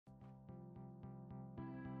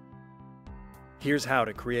Here's how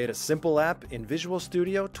to create a simple app in Visual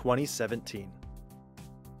Studio 2017.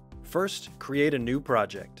 First, create a new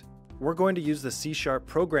project. We're going to use the C#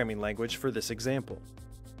 programming language for this example.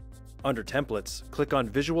 Under Templates, click on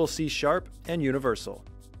Visual C# and Universal.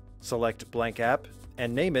 Select Blank App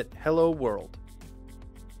and name it Hello World.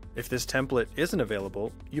 If this template isn't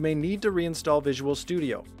available, you may need to reinstall Visual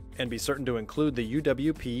Studio and be certain to include the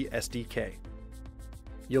UWP SDK.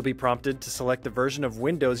 You'll be prompted to select the version of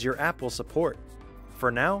Windows your app will support. For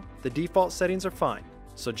now, the default settings are fine,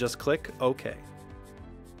 so just click OK.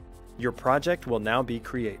 Your project will now be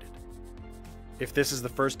created. If this is the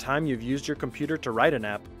first time you've used your computer to write an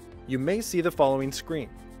app, you may see the following screen.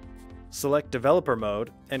 Select Developer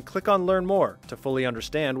Mode and click on Learn More to fully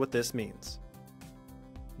understand what this means.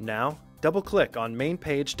 Now, double-click on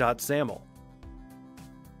mainpage.xaml.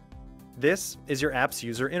 This is your app's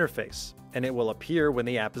user interface, and it will appear when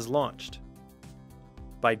the app is launched.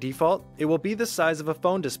 By default, it will be the size of a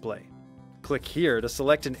phone display. Click here to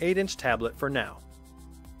select an 8-inch tablet for now.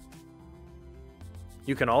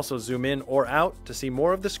 You can also zoom in or out to see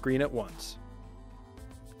more of the screen at once.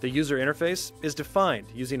 The user interface is defined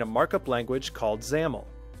using a markup language called XAML.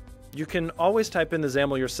 You can always type in the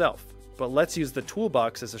XAML yourself, but let's use the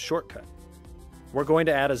toolbox as a shortcut. We're going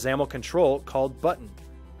to add a XAML control called Button,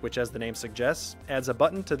 which, as the name suggests, adds a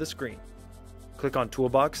button to the screen. Click on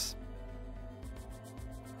Toolbox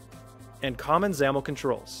and Common XAML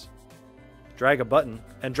Controls. Drag a button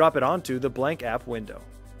and drop it onto the blank app window.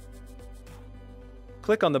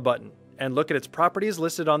 Click on the button and look at its properties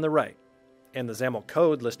listed on the right and the XAML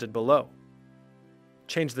code listed below.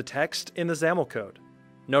 Change the text in the XAML code.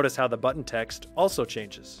 Notice how the button text also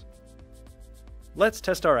changes. Let's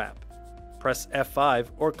test our app. Press F5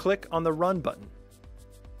 or click on the Run button.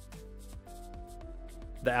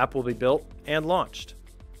 The app will be built and launched.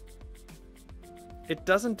 It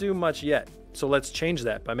doesn't do much yet, so let's change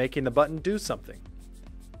that by making the button do something.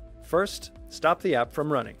 First, stop the app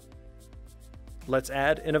from running. Let's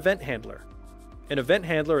add an event handler. An event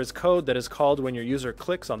handler is code that is called when your user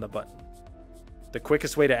clicks on the button. The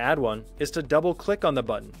quickest way to add one is to double-click on the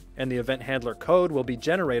button, and the event handler code will be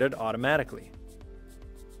generated automatically.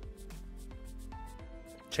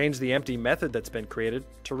 Change the empty method that's been created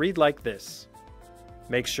to read like this.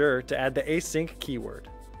 Make sure to add the async keyword.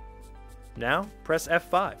 Now, press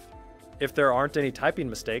F5. If there aren't any typing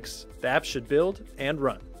mistakes, the app should build and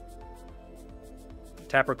run.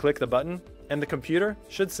 Tap or click the button, and the computer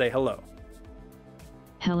should say hello.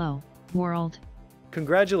 Hello, world.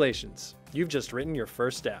 Congratulations, you've just written your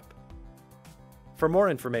first app. For more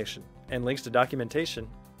information and links to documentation,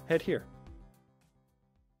 head here.